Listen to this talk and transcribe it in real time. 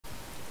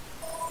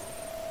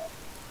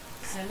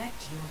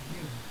Select your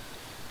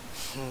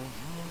hero.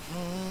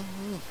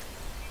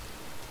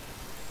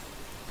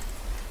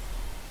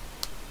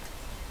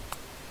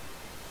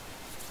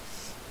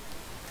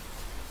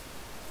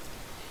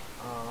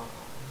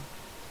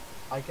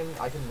 I can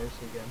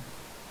mercy again.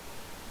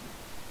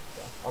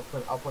 Yeah, I'll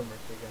put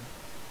mercy again.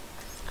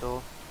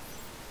 Cool.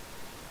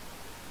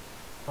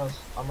 Unless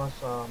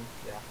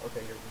yeah,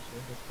 okay, you're mercy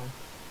this time.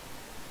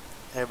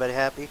 Everybody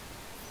happy?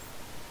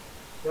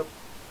 Yep.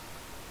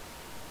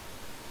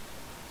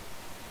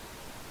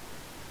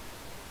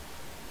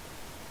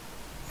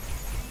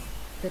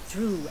 The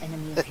true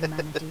enemy of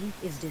humanity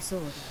is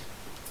disorder.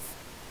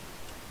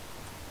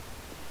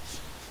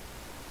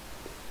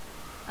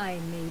 I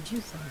made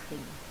you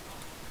something.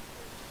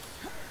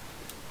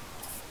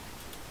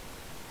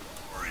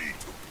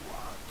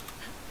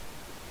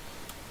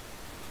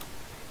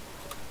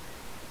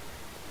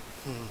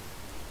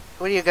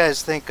 What do you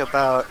guys think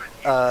about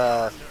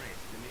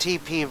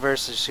TP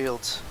versus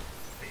shields?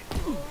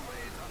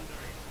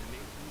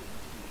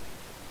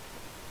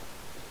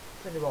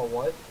 Think about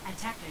what?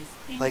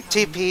 Like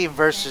TP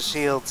versus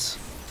shields.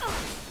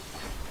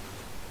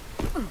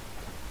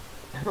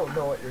 I don't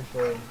know what you're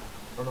saying.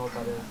 I don't know what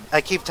that is.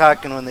 I keep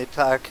talking when they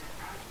talk.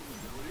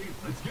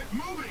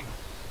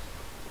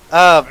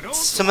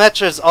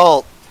 Symmetra's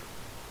ult.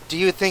 Do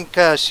you think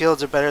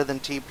shields are better than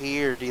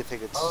TP, or do you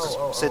think it's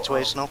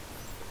situational?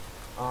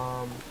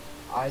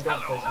 I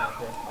don't play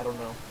Symmetra. I don't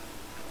know.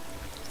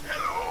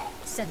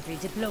 Sentry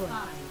deployed.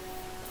 5,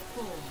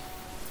 4,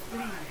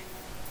 3,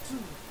 2,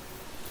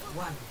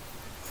 1.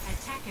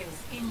 Attackers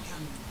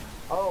incoming.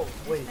 Oh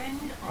wait.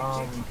 Defend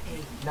objective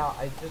A. No,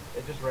 it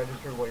just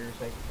registered what you're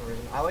saying for some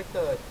reason. I like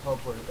the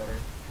teleporter better,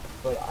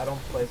 but I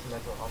don't play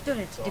Symmetra often.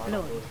 Turret so deployed. I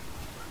don't really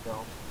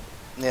know.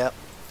 Yep.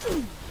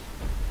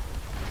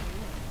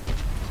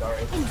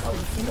 Sorry.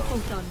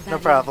 No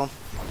problem.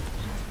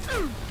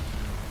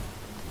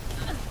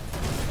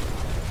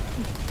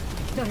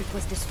 Turret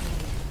was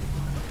destroyed.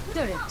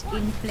 Turret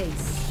in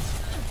place.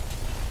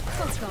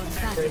 Photon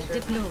barrier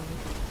deployed.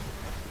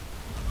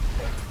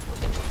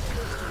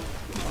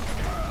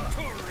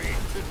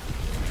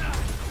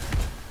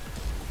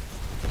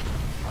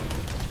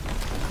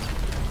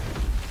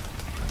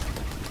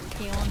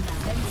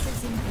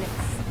 Defenses in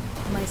place.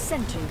 My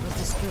sentry was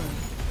destroyed.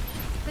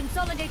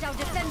 Consolidate our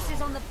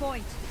defenses on the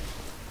point.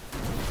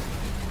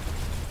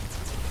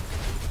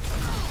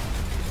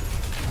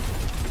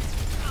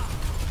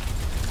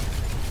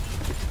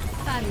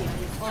 Barrier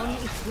is on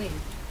its way.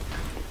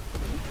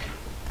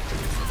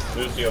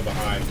 Lucio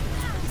behind.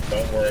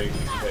 Don't worry, we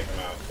can take him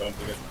out. Don't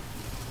forget.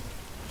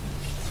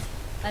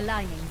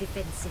 Aligning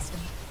defense system.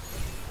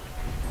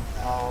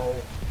 Oh.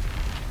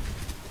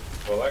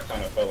 Well, that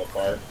kind of fell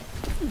apart.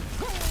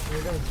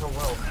 You're doing so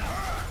well.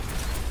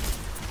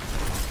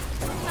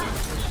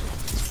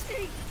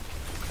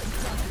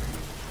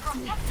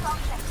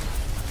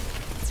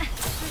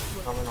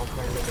 Coming, I'll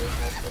try and get this.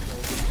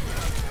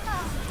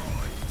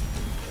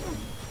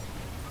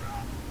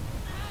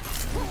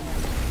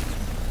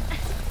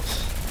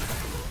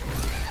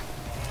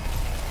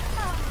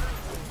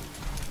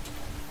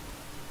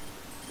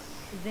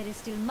 There is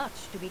still much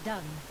to be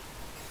done.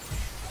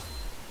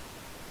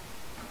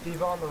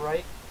 Diva on the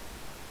right.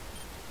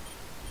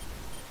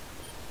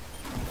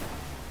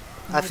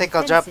 I think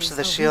I'll drop to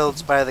the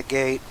shields by the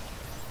gate.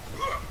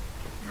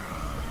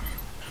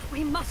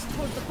 We must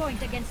hold the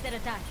point against their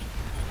attack.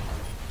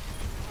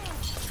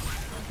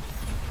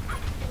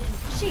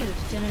 Shield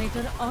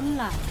generator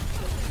online.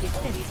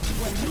 Defense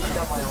I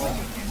got my ult.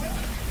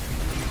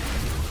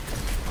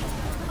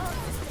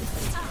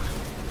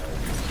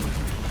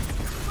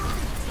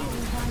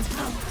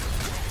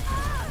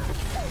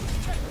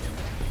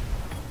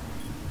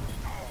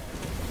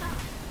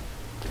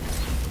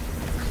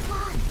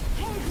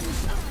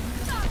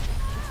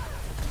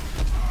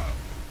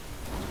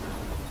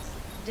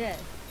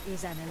 Death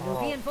is an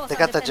illusion. They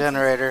got the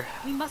generator.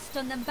 We must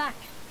turn them back.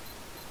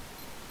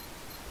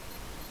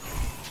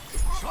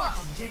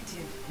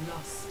 Objective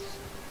lost.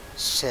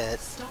 Shit.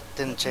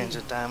 Didn't change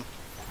the time.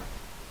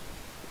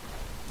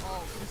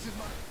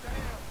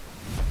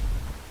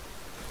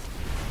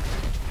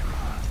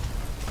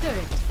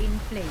 Turret in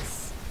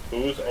place.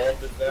 Whose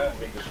ult is that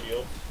with the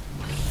shield?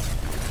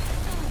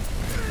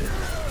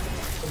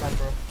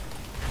 Symmetra.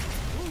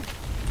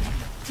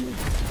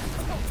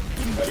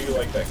 How do you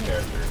like that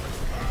character?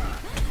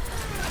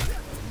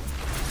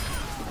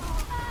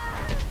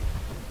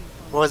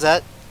 What was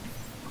that?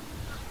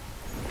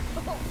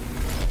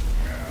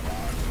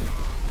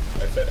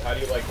 I said, how do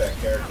you like that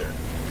character?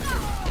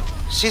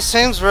 She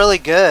seems really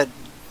good.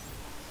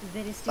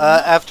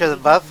 After the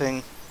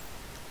buffing.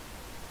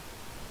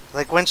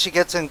 Like when she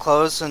gets in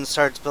close and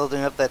starts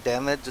building up that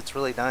damage, it's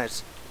really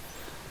nice.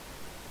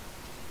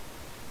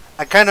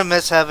 I kind of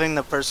miss having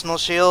the personal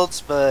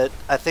shields, but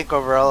I think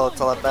overall it's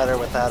a lot better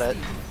without it.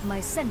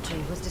 My sentry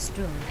was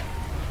destroyed.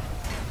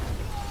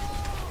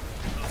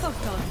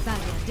 Photon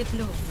barrier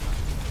deployed.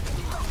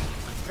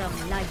 From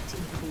light into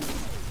beam.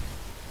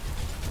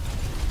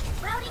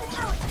 Routing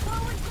power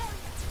forward.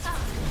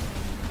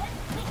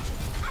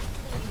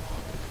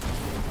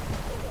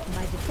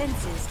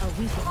 defenses are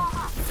weakened.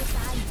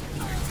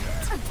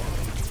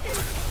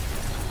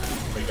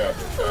 We got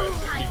this,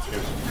 guys. Just keep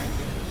shooting.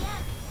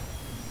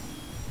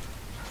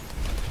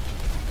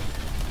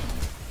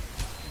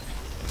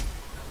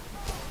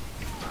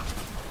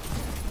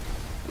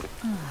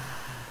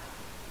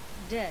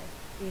 Death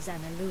is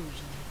an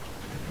illusion.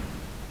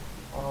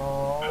 I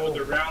was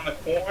Oh, around the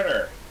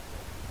corner.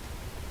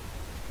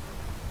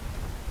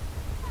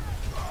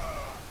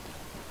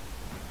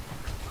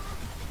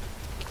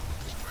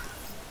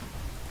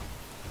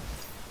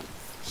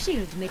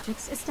 Shield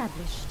matrix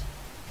established.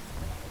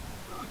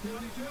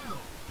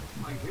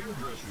 My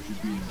hairdresser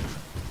should be in there.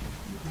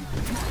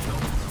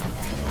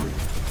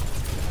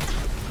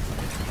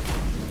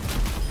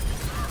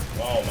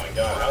 Oh my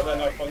god, how'd that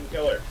not fucking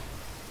kill her?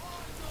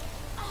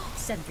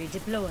 Sentry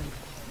deployed.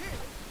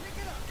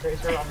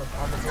 Tracer on the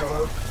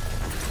payload.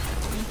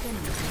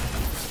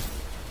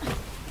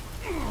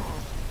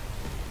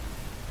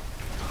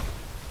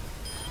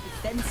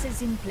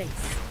 Defenses in place.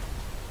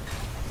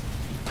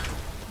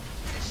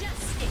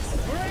 Justice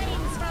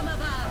reigns from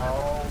above.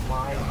 Oh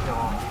my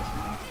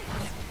god.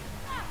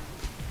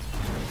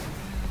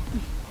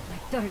 My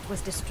turret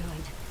was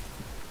destroyed.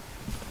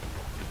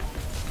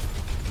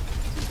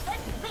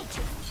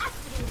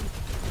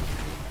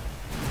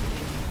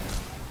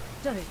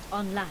 Turret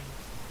online.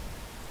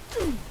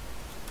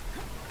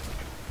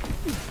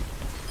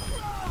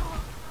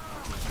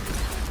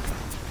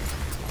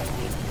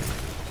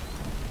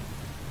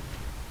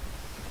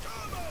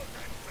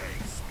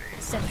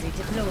 Sentry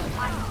deployed.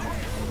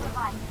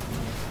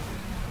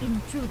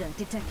 Intruder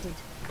detected.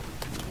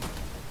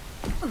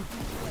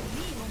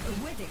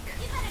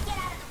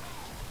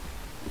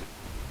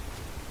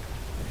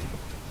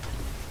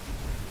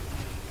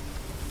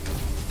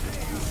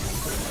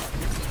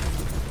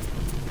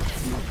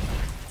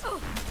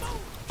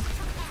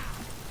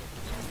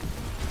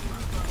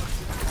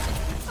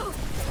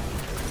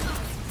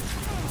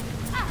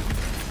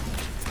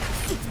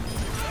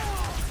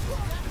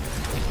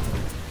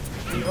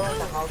 Diva on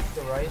the house to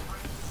the right.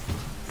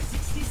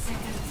 60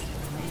 seconds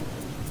remaining.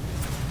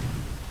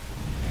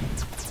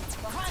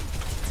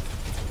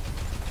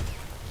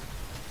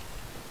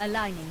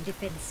 Aligning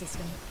defense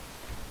system.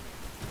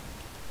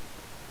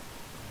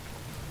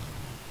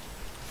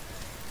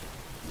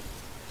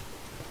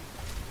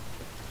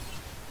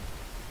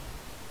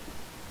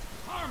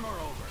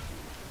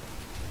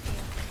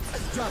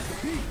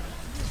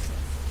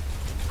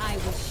 I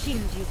will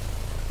shield you.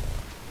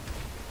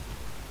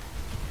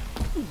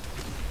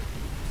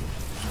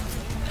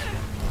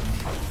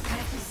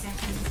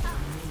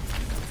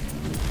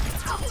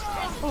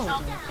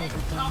 Order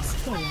overcomes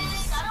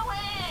chaos.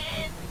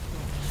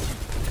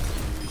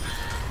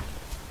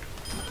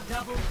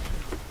 Double.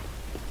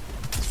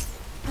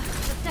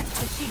 Protect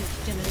the shield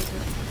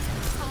generator.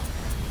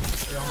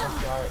 We almost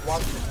got it.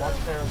 Watch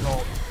Sarah's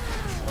ult.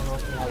 I don't know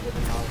if he has it or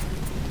not.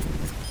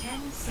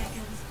 10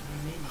 seconds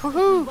remaining. If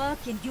we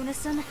work in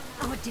unison,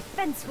 our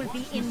defense will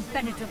be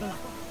impenetrable.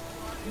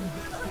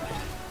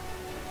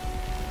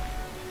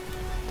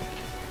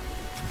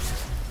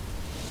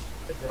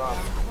 Good job.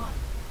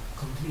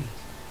 Complete.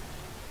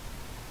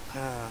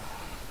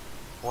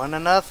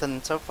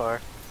 1-0 so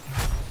far.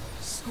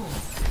 Score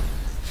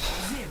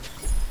 0-1.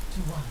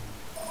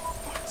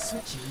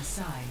 Switching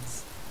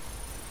sides.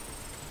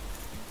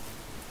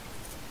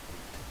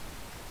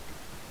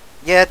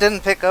 Yeah, it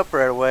didn't pick up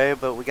right away,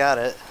 but we got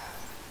it.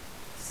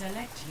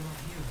 Select your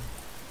hero.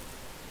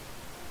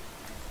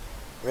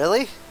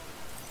 Really?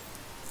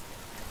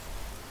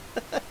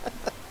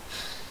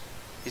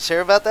 You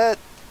sure about that?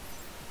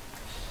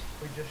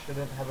 We just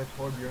shouldn't have a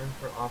Torb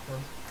for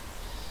offense.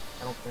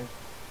 I don't think.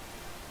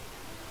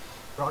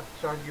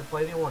 Rockstar, if you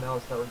play anyone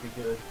else, that would be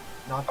good.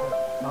 Not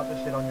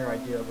to shit on your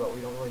idea, but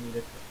we don't really need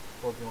it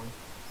for Torb.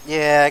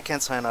 Yeah, I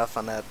can't sign off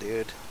on that,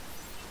 dude.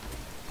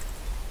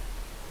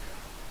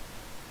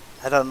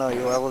 I don't know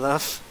you well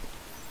enough.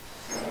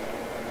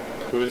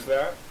 Who is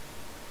that?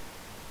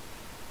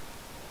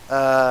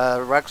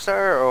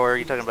 Rockstar, or are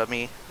you talking about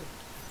me?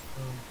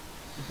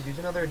 You could use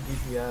another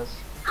DPS.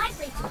 I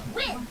say to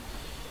win.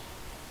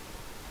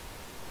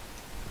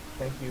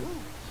 Thank you.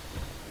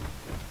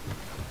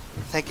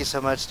 Thank you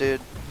so much,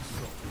 dude.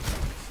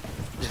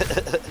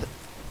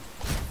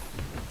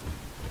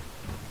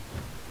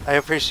 I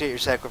appreciate your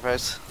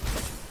sacrifice.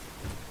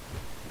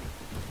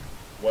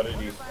 What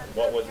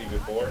was he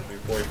before he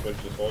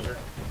switched to soldier?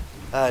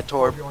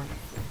 Torb.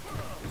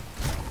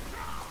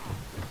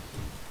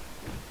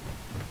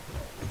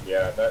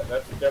 Yeah,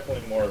 that's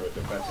definitely more of a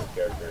defensive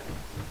character.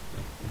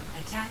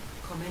 Attack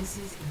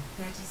commences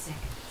in 30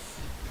 seconds.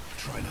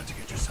 Try not to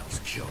get yourselves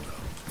killed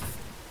out.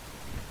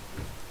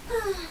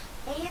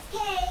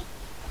 AFK.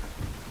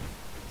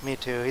 Me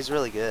too, he's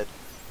really good.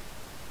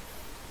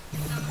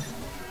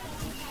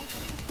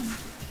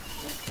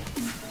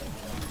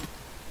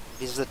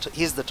 He's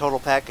the total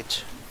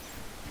package.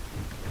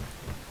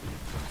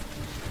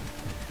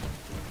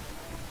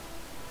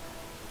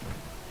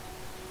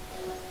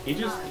 He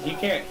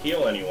can't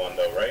heal anyone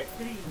though, right?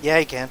 Yeah,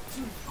 he can.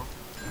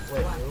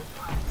 Wait,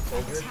 who?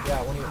 soldiers.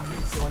 Yeah, when he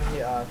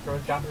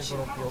throws down his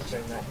little field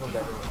thing, that heals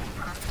everyone.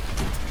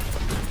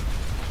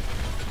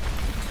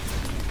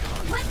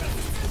 Weapon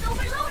systems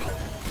overloaded.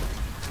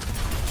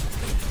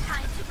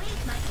 Time to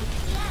raise my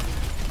APM.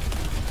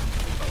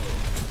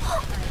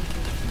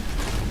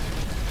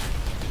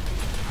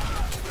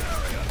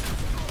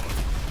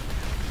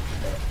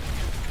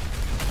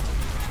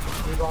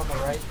 Diva on the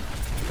right.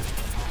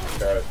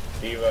 Got it.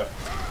 Diva.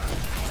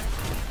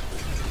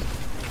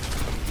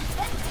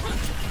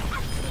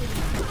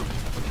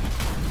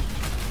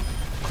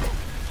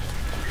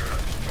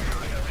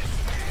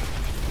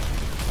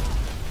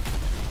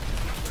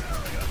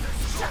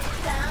 Shut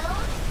down.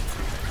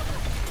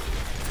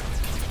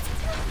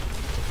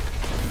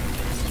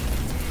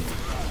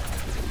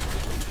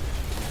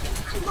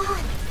 Come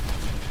on.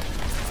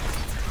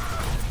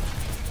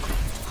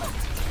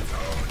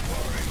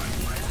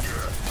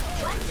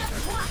 One just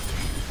walk.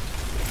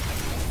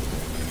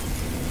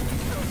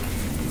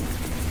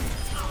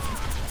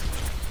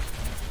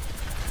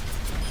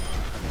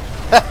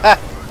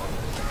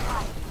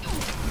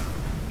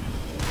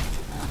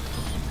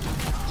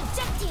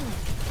 Ejecting.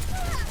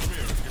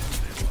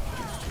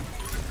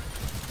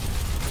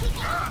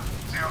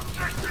 The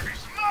objective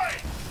is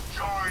mine!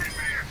 Join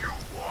me if you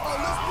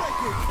want!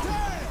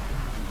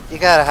 You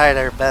gotta hide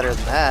her better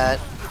than that.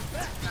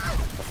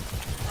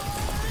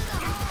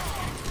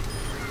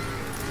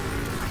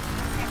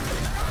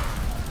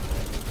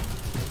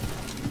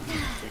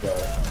 You got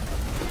it.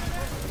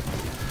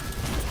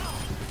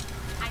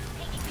 I'm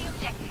taking the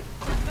objective.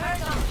 Burn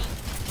on me.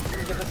 Can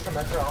you get this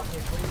Symmetra off me,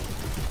 please?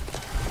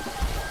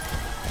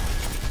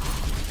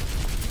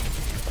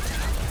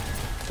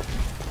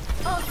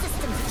 All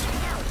systems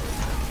checked out.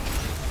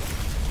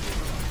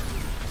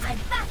 I'm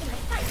back in the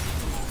fight.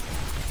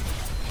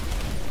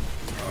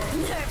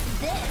 Nerf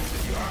this.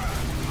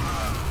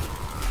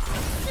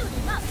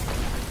 Suiting up.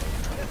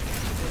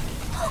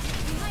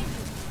 Behind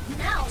you.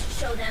 Now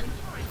show them.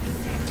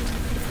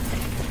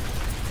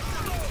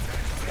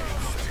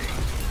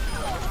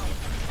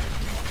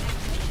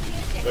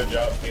 Good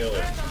job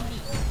healing.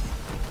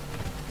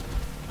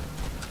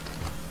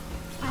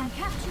 I'm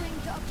capturing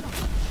the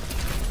objective.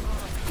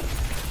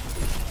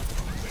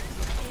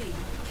 A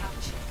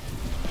captured.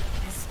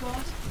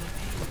 Escort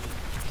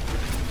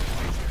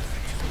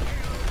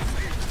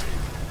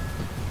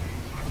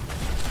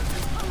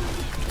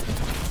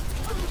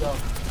Go.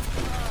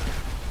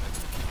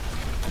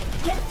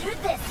 Get through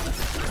this.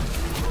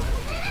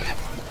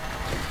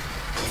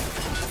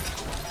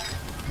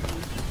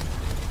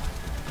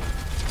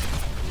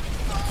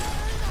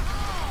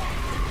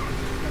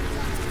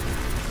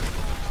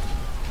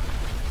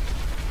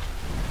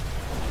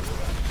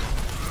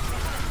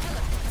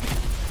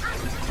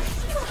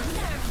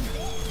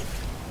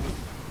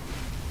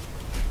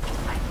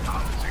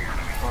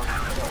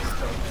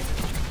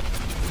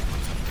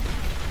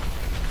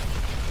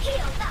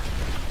 Healed up.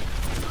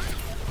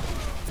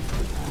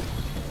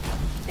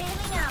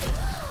 Bailing out.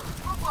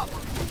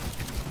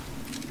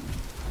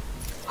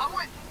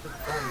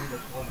 Don't need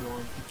it. We'll be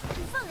on.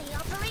 Fully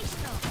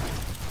operational.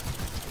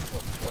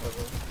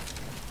 Whatever.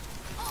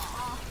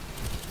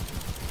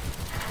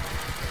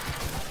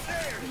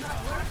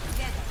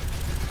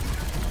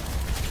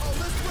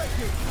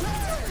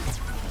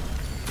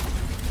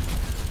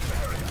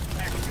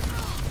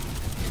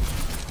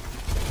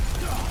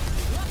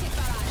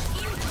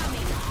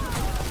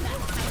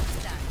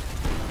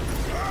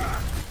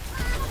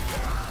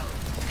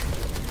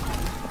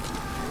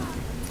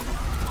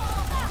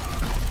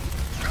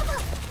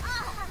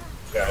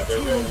 Yeah, they're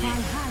going weak.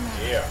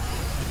 Yeah.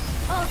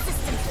 All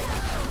systems.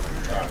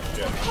 Ah,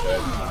 shit.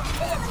 Dead.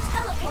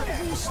 Teleporter.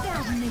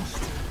 Sterben nicht.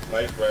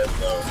 Nice red,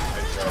 though.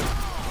 Nice red.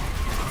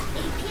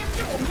 APM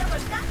system never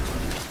got.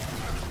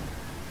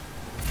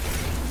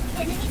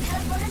 Enemy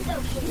teleporter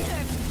located.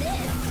 Nerf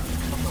this.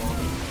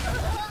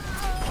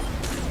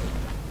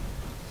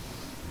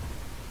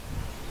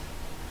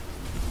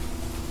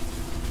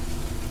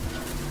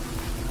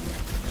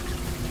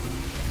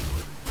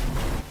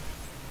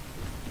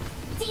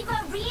 Diva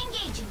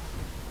re-engaging.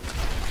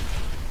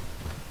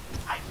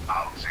 I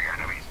found the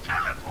enemy's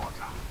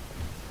teleporter!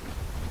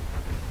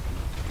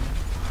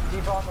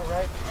 Diva on the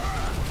right.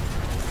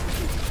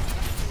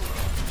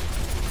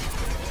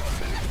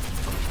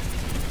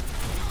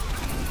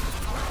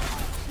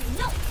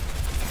 No.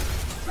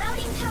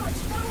 Routing towards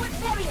forward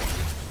barrier.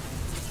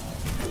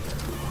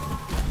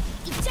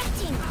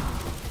 Ejecting.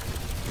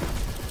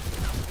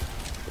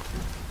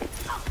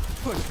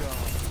 We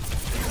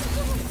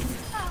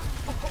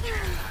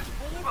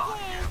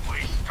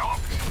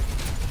stopped!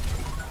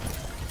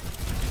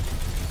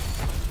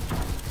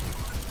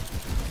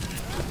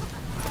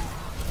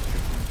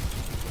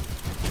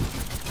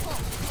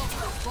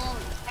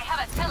 They have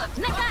a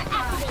teleporter. Mecha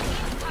activated.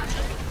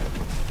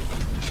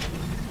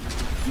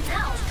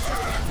 Now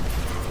show them.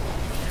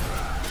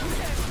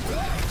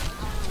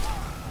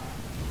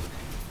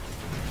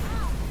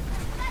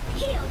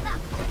 Healed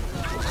up.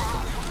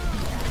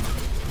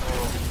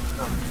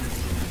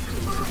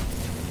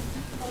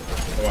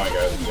 Come on,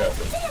 guys. You got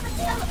this. They have a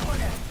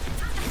teleporter.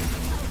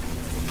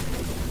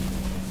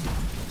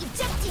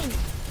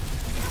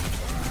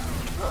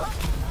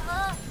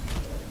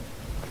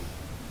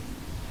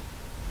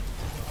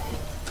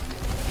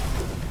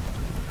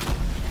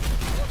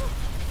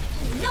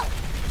 No!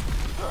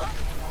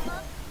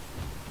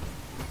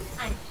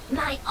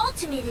 My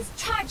ultimate is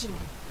charging.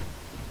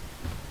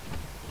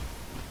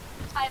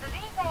 I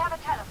believe they have a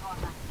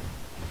teleporter.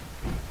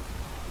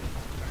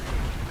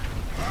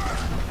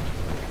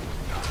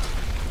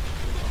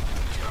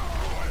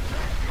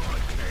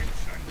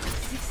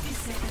 60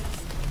 seconds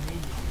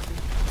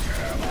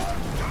remaining.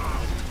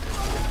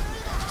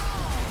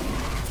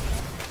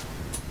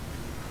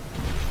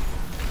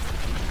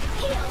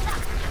 Healed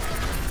up.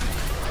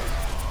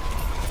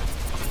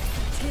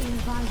 Till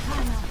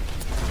Valhalla.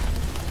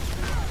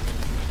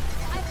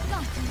 I've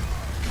got you.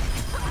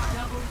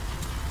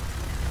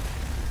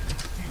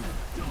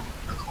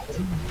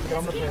 Get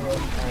on the payload.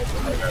 Alright,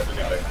 I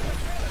got it.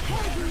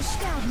 Helden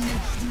sterben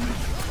nicht.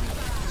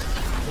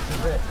 this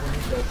is it. We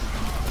need this.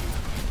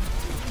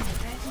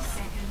 30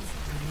 seconds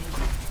remaining.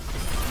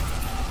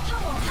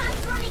 Oh,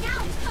 time's running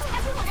out.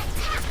 Everyone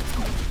attack.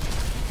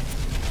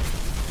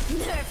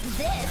 Nerf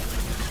this.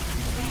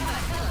 They have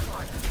a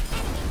teleporter.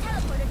 Enemy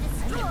teleporter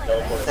destroyed.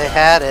 Teleport. They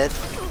had it.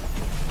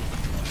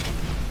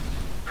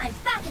 I'm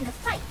back in the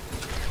fight.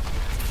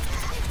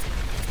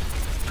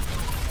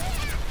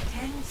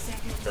 10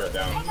 seconds. Turn it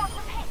down. I got the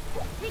pace.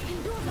 We can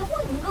do the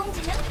one going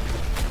to know.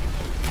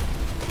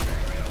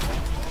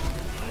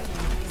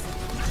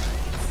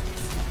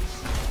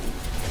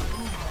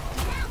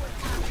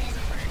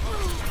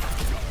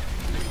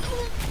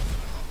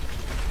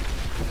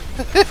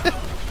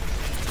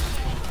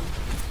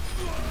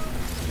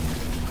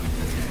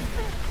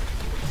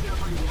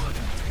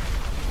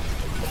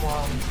 Come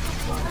on.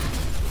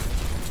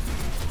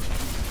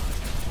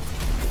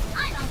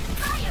 I'm on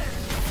fire.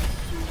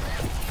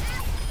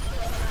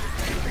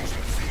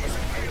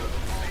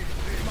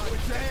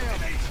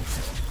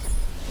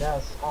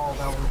 Yes. Oh,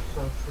 that was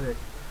so sick.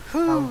 That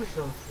Whew. was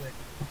so sick.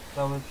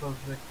 That was so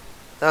sick.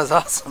 That was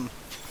awesome.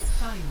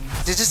 Time.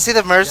 Did you see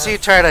the Mercy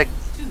Yes. try to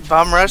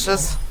bomb rush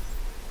us?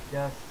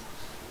 Yes.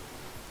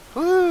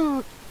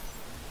 Woo!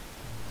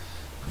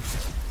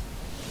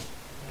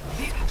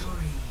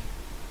 Victory.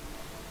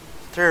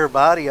 Threw her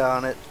body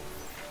on it.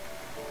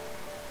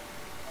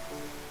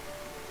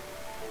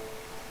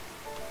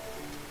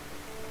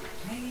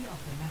 Play of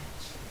the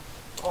match.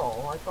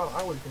 Oh, I thought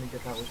I was gonna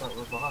get that with that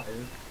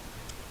revive.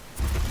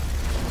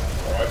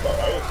 Oh, I thought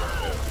I was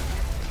going to.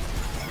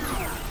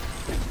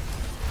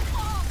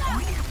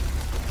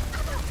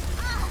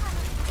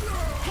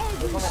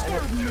 There's one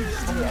enemies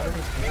here.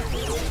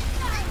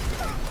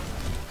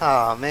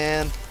 Aw,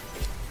 man. It's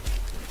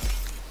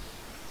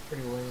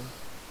pretty lame.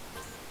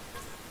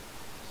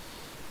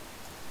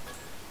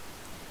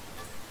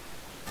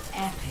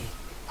 Epic.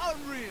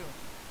 Unreal.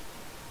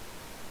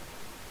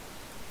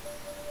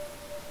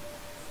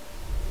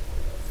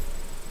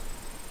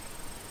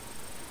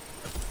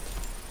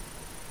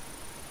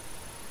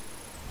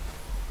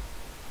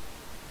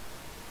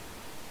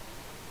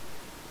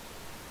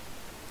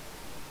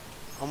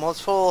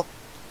 Almost full.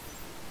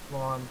 Come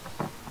on.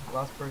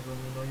 Last person,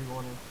 you know you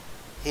want it.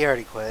 He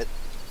already quit.